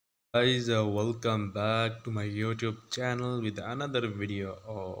Guys, welcome back to my YouTube channel with another video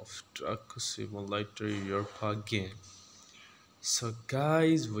of Truck Simulator Europa game. So,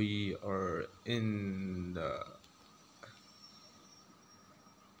 guys, we are in the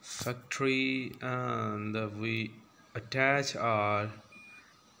factory and we attach our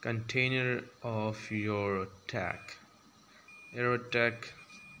container of your tech. Aerotech.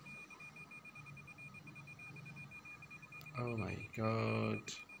 Oh my god.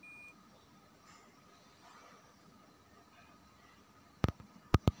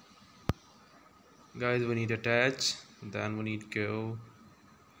 Guys, we need attach, then we need go.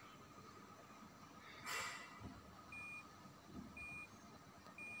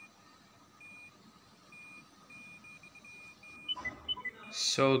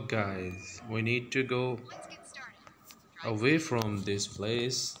 So guys, we need to go away from this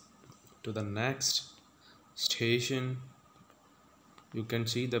place to the next station. You can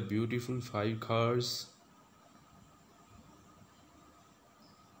see the beautiful five cars.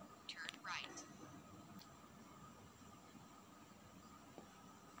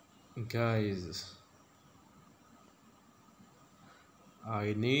 Guys,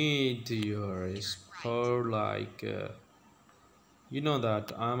 I need your support. You know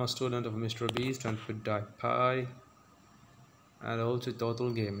that I'm a student of Mr. Beast and PewDiePie and also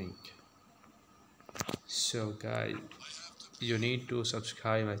Total Gaming. So guys, you need to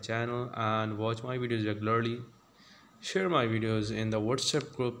subscribe my channel and watch my videos regularly. Share my videos in the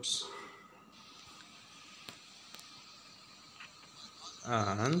WhatsApp groups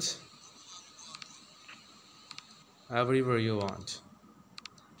and everywhere you want.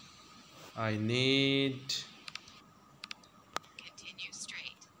 I need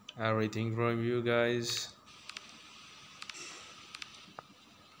everything from you guys.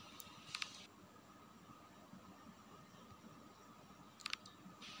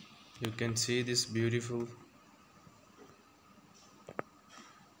 You can see this beautiful.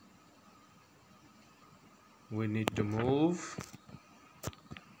 We need to move.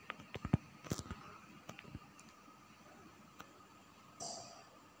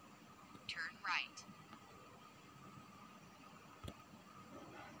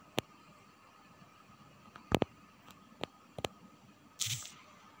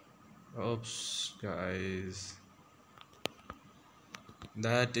 Oops, guys.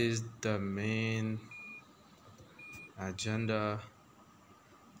 That is the main agenda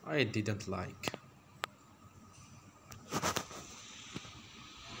I didn't like.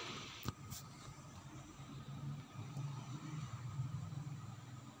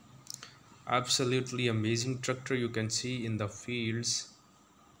 Absolutely amazing tractor you can see in the fields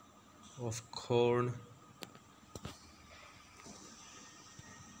of corn.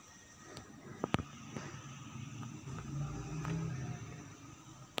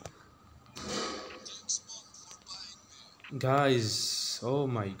 Guys, oh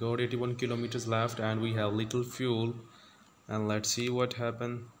my god, 81 kilometers left and we have little fuel. And let's see what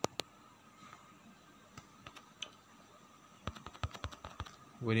happened.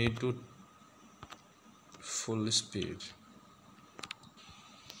 We need to full speed.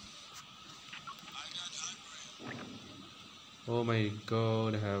 Oh my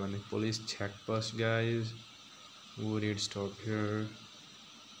god, I have a police check post, guys. We need to stop here.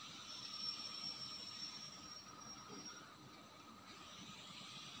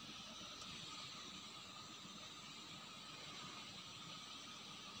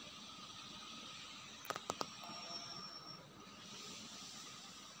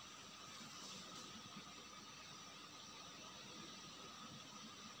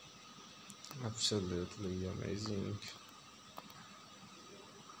 Absolutely amazing.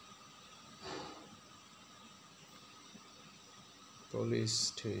 Police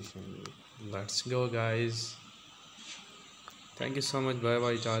station. Let's go, guys. Thank you so much. Bye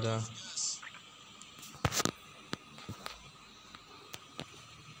bye, Tata.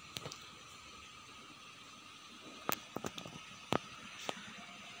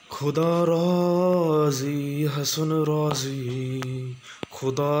 खुदा राजी हसन राजी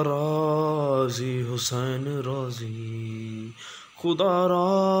खुदा राजी हुसैन राजी खुदा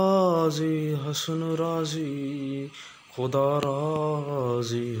राजी हसन राजी खुदा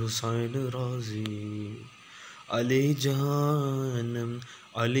राजी हुसैन राजी अली जानम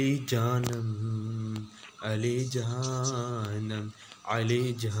अली जानम अली जानम अली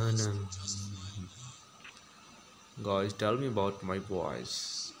जानम. Guys, tell me about my voice.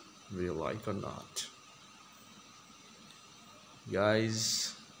 Do you like or not?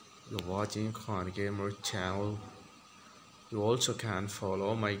 Guys, you're watching Khan Gamer channel. You also can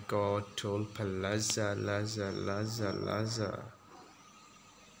follow. Oh my god, Toll Plaza, Laza, Laza, Laza.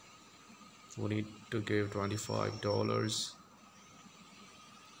 We need to give $25.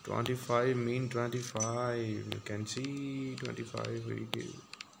 25 mean 25. You can see 25 we give.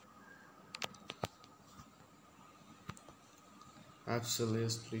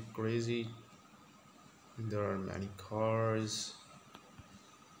 Absolutely crazy. There are many cars.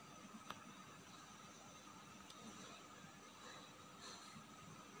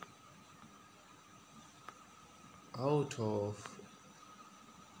 Out of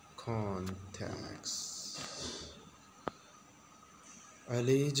contacts.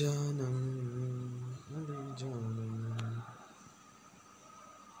 Ali Janam, Ali Janam.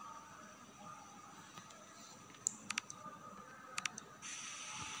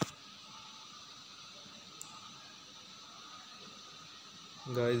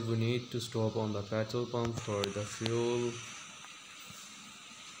 Guys, we need to stop on the petrol pump for the fuel.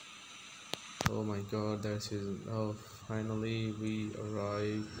 Oh my god, this is. Oh, finally we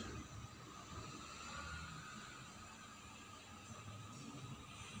arrived.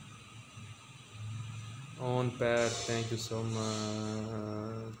 On Pat, thank you so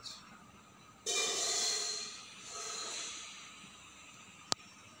much.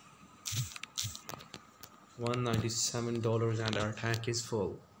 $197 and our tank is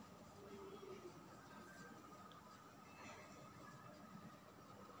full.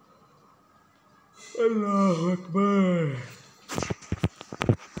 Allahu Akbar.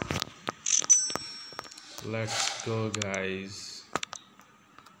 Let's go, guys.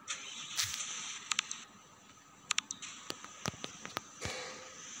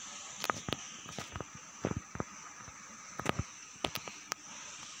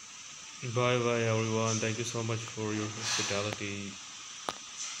 Bye bye, everyone. Thank you so much for your hospitality.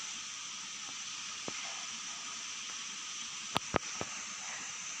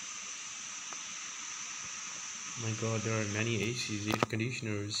 My god, there are many ACs, air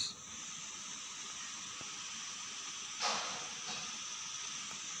conditioners.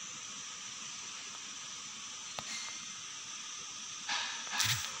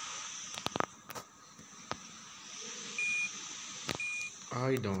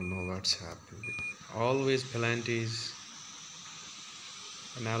 I don't know what's happening. Always penalties,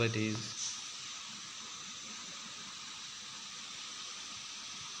 penalties.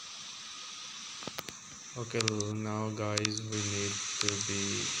 Okay, now guys, we need to be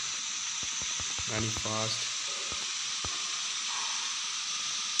very fast.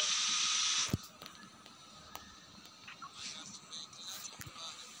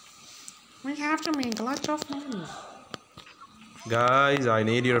 We have to make lots of money. Guys, I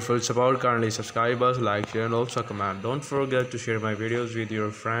need your full support. Kindly subscribe us, like, share, and also comment. Don't forget to share my videos with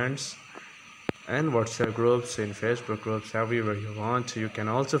your friends and WhatsApp groups, in Facebook groups, everywhere you want. You can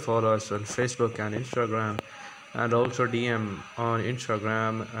also follow us on Facebook and Instagram, and also DM on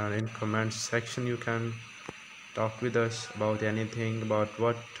Instagram, and in comments section you can talk with us about anything, about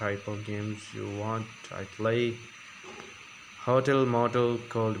what type of games you want I play. Hotel, motel,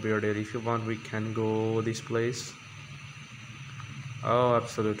 cold beer day. If you want, we can go this place. Oh,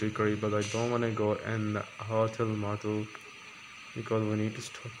 absolutely correct, but I don't want to go in the hotel model because we need to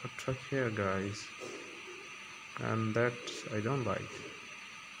stop a truck here, guys, and that I don't like.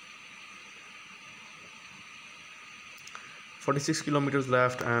 46 kilometers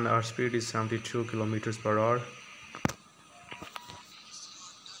left and our speed is 72 kilometers per hour.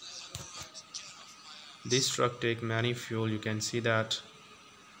 This truck take many fuel, you can see that.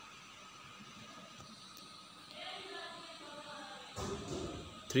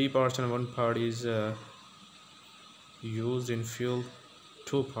 Three parts and one part is used in fuel.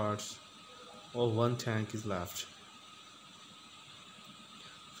 Two parts or one tank is left.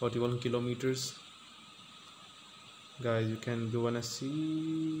 41 kilometers. Guys, you can go and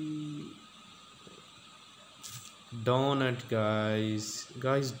see donut, guys,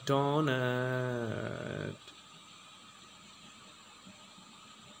 donut.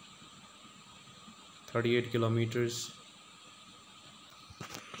 38 kilometers.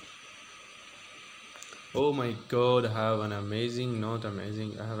 Oh my god, I have an amazing, not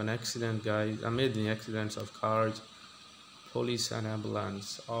amazing, I have an accident, guys. Amazing accidents of cars, police and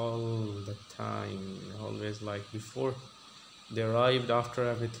ambulance all the time, always, like before they arrived, after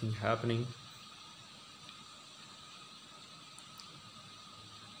everything happening.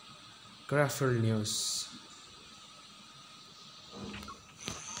 Graphical news.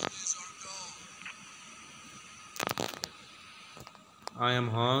 I am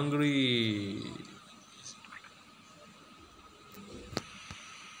hungry.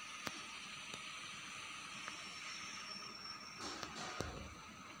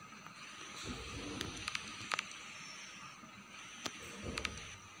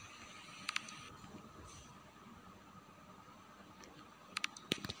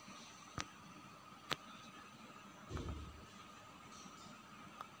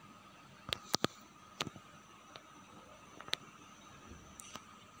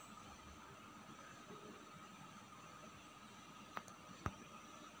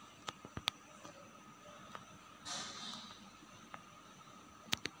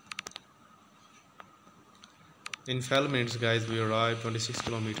 In 12 minutes, guys, we arrived. 26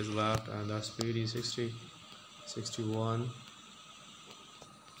 kilometers left, and the speed is 60, 61.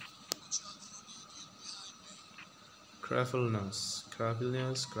 Carefulness.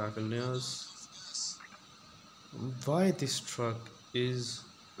 Why this truck is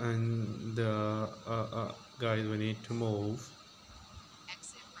and the guys, we need to move.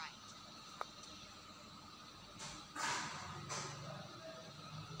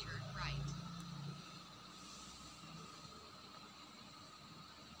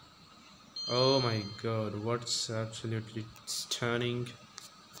 Oh my god, what's absolutely stunning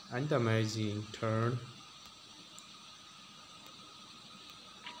and amazing turn.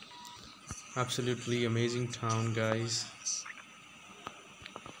 Absolutely amazing town, guys.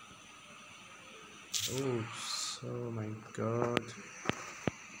 Oops, oh my god.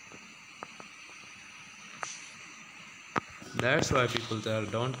 That's why people tell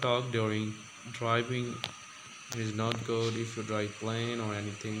don't talk during driving. It is not good if you drive plane or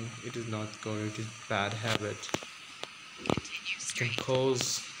anything. It is not good, it is bad habit. It can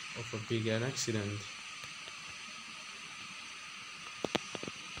cause of a big an accident.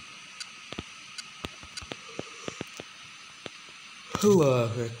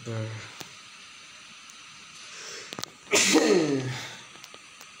 Allahu Akbar.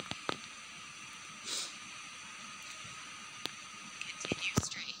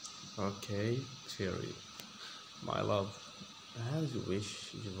 Okay, Terry. My love, as you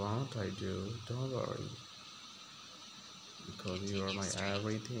wish, you want, I do. Don't worry, because you are my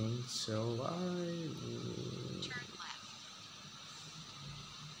everything. So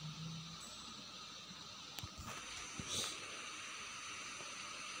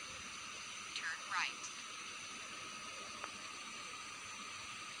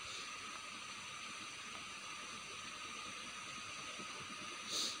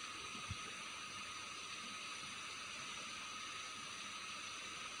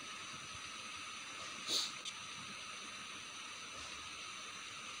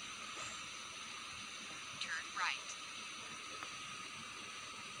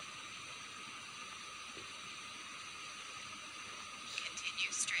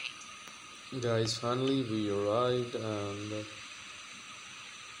guys, finally we arrived and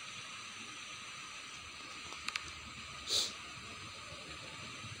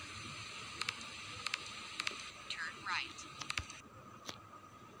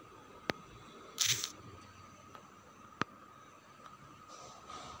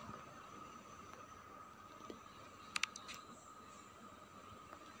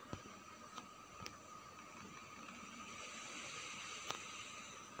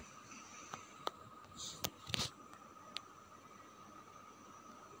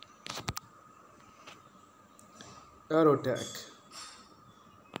Aerotech.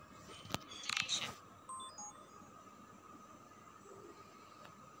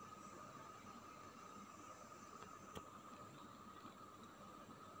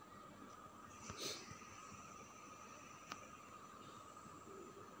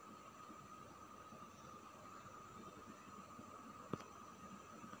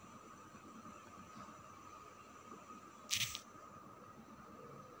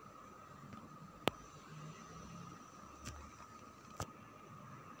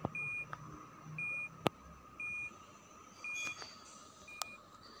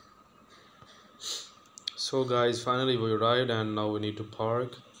 So guys, finally we arrived and now we need to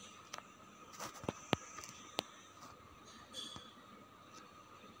park.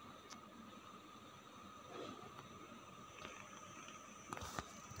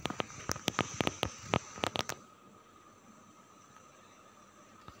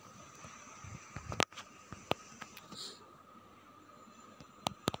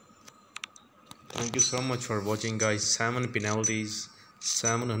 Thank you so much for watching, guys. 7 penalties,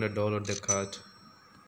 $700 the cut.